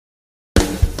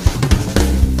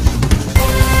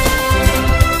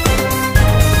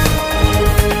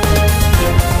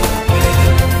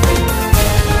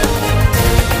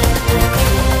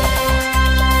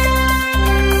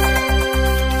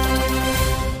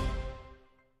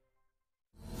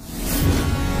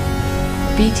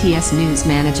Bts News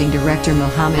Managing Director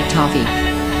Mohammed Tawfiq.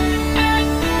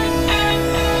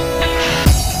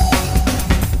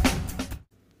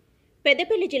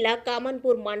 Peddapalli జిల్లా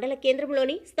కామన్పూర్ మండల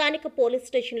కేంద్రంలోని స్థానిక పోలీస్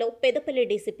స్టేషన్లో పెద్దపల్లి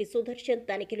డీసీపీ సుదర్శన్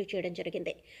తనిఖీలు చేయడం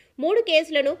జరిగింది. 3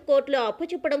 కేసులను కోర్టులో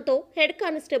అప్పచెప్పడంతో head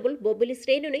constable Bobbili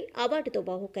శ్రేణుని అవార్డుతో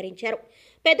బహూకరించారు.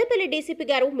 Peddapalli DCP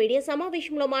గారు మీడియా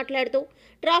సమావేశంలో మాట్లాడుతూ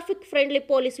ట్రాఫిక్ ఫ్రెండ్లీ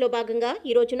పోలీసులో భాగంగా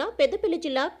ఈ రోజున పెద్దపల్లి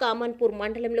జిల్లా కామన్పూర్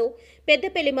మండలంలో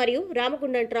పెద్దపల్లి మరియు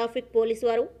రామగుండం ట్రాఫిక్ పోలీసు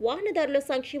వారు వాహనదారుల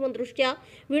సంక్షేమం దృష్ట్యా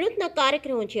వినూత్న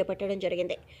కార్యక్రమం చేపట్టడం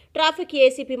జరిగింది. ట్రాఫిక్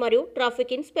ఏసీపీ మరియు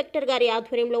ట్రాఫిక్ ఇన్స్పెక్టర్ గారి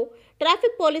ఆధ్వర్యంలో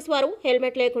ట్రాఫిక్ పోలీసు వారు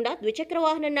హెల్మెట్ లేకుండా ద్విచక్ర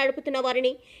వాహనం నడుపుతున్న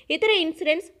వారిని, ఇతర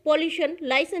ఇన్సూరెన్స్, పొల్యూషన్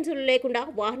లైసెన్సులు లేకుండా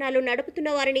వాహనాలు నడుపుతున్న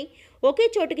వారిని ఒకే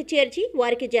చోటుకి చేర్చి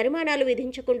వారికి జరిమానాలు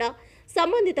విధించకుండా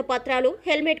సంబంధిత పత్రాలు,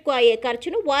 హెల్మెట్కు అయ్యే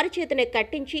ఖర్చును వారి చేతనే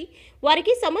కట్టించి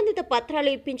వారికి సంబంధిత పత్రాలు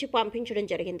ఇప్పించి పంపించడం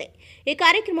జరిగింది. ఈ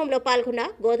కార్యక్రమంలో పాల్గొన్న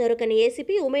Godavarikhani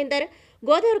ACP Umender,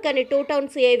 Godavarikhani 2 town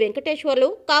CI Venkateswarlu,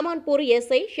 Kamanpur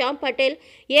SI Shyam Patel,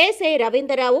 ASI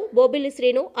Ravindra Rao, Bobbili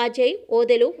Srinu, Ajay,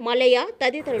 Odelu, Mallayya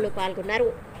తదితరులు పాల్గొన్నారు.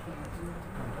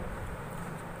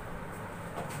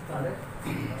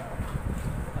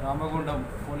 రామగుండం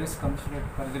పోలీస్ కమిషనరేట్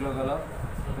పరిధిలో గల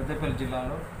పెద్దపల్లి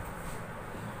జిల్లాలో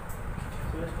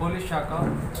పోలీస్ శాఖ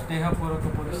స్నేహపూర్వక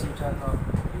పోలీసింగ్ శాఖ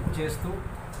చేస్తూ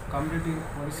కమ్యూనిటీ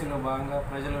పోలీసులో భాగంగా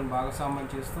ప్రజలను భాగస్వామ్యం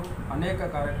చేస్తూ అనేక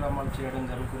కార్యక్రమాలు చేయడం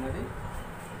జరుగుతున్నది.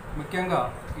 ముఖ్యంగా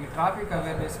ఈ ట్రాఫిక్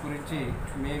అవేర్నెస్ గురించి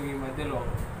మేము ఈ మధ్యలో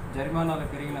జరిమానాలు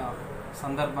పెరిగిన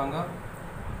సందర్భంగా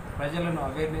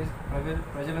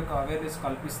ప్రజలకు అవేర్నెస్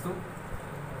కల్పిస్తూ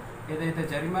ఏదైతే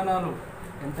జరిమానాలు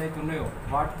ఎంతైతే ఉన్నాయో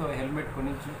వాటితో హెల్మెట్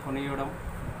కొనియడం,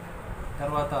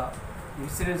 తర్వాత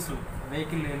ఇన్సూరెన్స్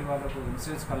వెహికల్ లేని వాళ్ళకు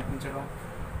ఇన్సూరెన్స్ కల్పించడం,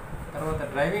 తర్వాత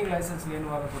డ్రైవింగ్ లైసెన్స్ లేని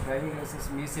వాళ్ళకు డ్రైవింగ్ లైసెన్స్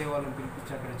మీ సేవలను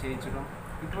పిలిపించి అక్కడ చేయించడం,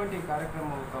 ఇటువంటి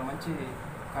కార్యక్రమం ఒక మంచి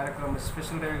కార్యక్రమం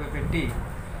స్పెషల్ డ్రైవ్గా పెట్టి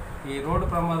ఈ రోడ్డు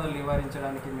ప్రమాదాలు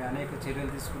నివారించడానికి మేము అనేక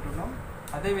చర్యలు తీసుకుంటున్నాం.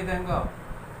 అదేవిధంగా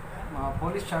మా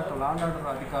పోలీస్ శాఖ లా అండ్ ఆర్డర్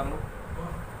అధికారులు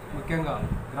ముఖ్యంగా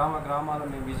గ్రామాలను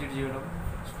మేము విజిట్ చేయడం,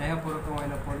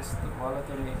 స్నేహపూర్వకమైన పోలీసు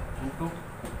వాళ్ళతో ఉంటూ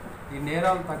ఈ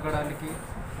నేరాలు తగ్గడానికి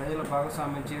ప్రజల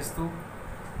భాగస్వామ్యం చేస్తూ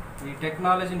ఈ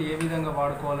టెక్నాలజీని ఏ విధంగా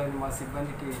వాడుకోవాలని మా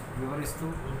సిబ్బందికి వివరిస్తూ,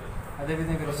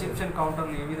 అదేవిధంగా రిసెప్షన్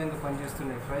కౌంటర్లు ఏ విధంగా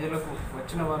పనిచేస్తున్నాయి, ప్రజలకు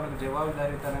వచ్చిన వాళ్ళకు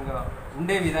జవాబుదారీతనంగా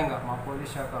ఉండే విధంగా మా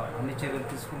పోలీస్ శాఖ అన్ని చర్యలు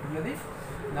తీసుకుంటున్నది.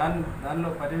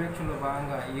 దానిలో పర్యవేక్షణలో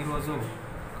భాగంగా ఈరోజు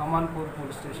కమాన్పూర్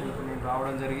పోలీస్ స్టేషన్కు నేను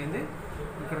రావడం జరిగింది.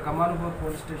 ఇక్కడ కమాన్పూర్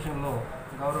పోలీస్ స్టేషన్లో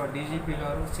గౌరవ డీజీపీ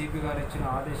గారు, సిపి గారు ఇచ్చిన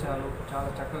ఆదేశాలు చాలా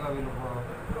చక్కగా వీళ్ళు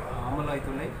అమలు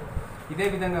అవుతున్నాయి. ఇదే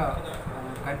విధంగా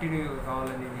కంటిన్యూ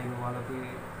కావాలని నేను వాళ్ళకి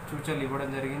సూచనలు ఇవ్వడం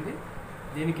జరిగింది.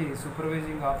 దీనికి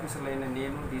సూపర్వైజింగ్ ఆఫీసర్లు అయిన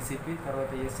నేను, డీసీపీ,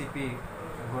 తర్వాత ఏసీపీ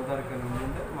గోదావరికని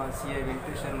ఉండే మా సిఐ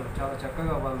వెంకటేశ్వర్లు చాలా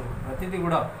చక్కగా వాళ్ళు ప్రతిదీ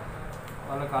కూడా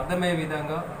వాళ్ళకు అర్థమయ్యే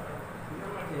విధంగా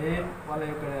వాళ్ళ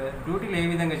యొక్క డ్యూటీలు ఏ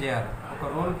విధంగా చేయాలి, ఒక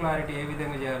రోల్ క్లారిటీ ఏ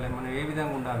విధంగా చేయాలి, మనం ఏ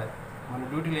విధంగా ఉండాలి, మన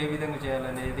డ్యూటీలు ఏ విధంగా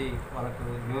చేయాలనేది వాళ్ళకు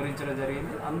వివరించడం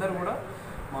జరిగింది. అందరూ కూడా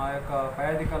మా యొక్క పై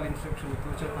అధికారుల ఇన్స్ట్రక్షన్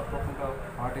తూచ తప్పకుండా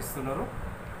పాటిస్తున్నారు.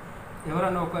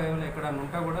 ఎవరైనా ఎక్కడన్నా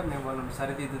ఉంటా కూడా మేము వాళ్ళని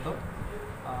సరిదిద్దుతాం.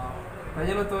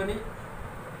 ప్రజలతోని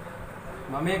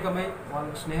మమేకమై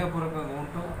వాళ్ళకు స్నేహపూర్వకంగా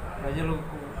ఉంటూ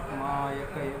ప్రజలకు మా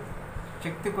యొక్క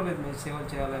శక్తి కొలది మేము సేవలు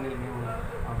చేయాలని మేము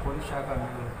ఆ పోలీస్ శాఖ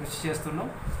మేము కృషి చేస్తున్నాం.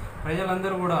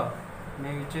 ప్రజలందరూ కూడా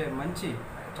మేము ఇచ్చే మంచి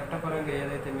చట్టపరంగా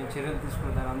ఏదైతే మేము చర్యలు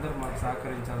తీసుకున్న దాన్ని అందరూ మాకు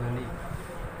సహకరించాలని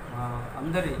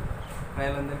అందరి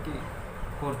ప్రజలందరికీ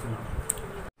కోరుతున్నాం.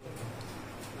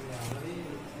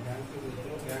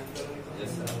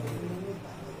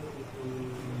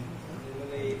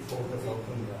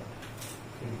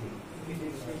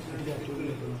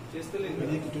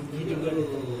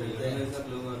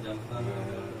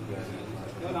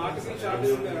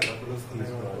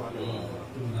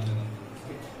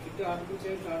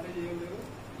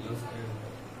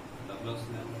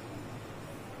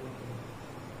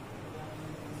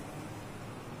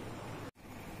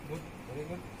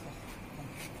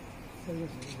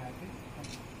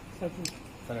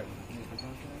 Very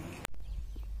good.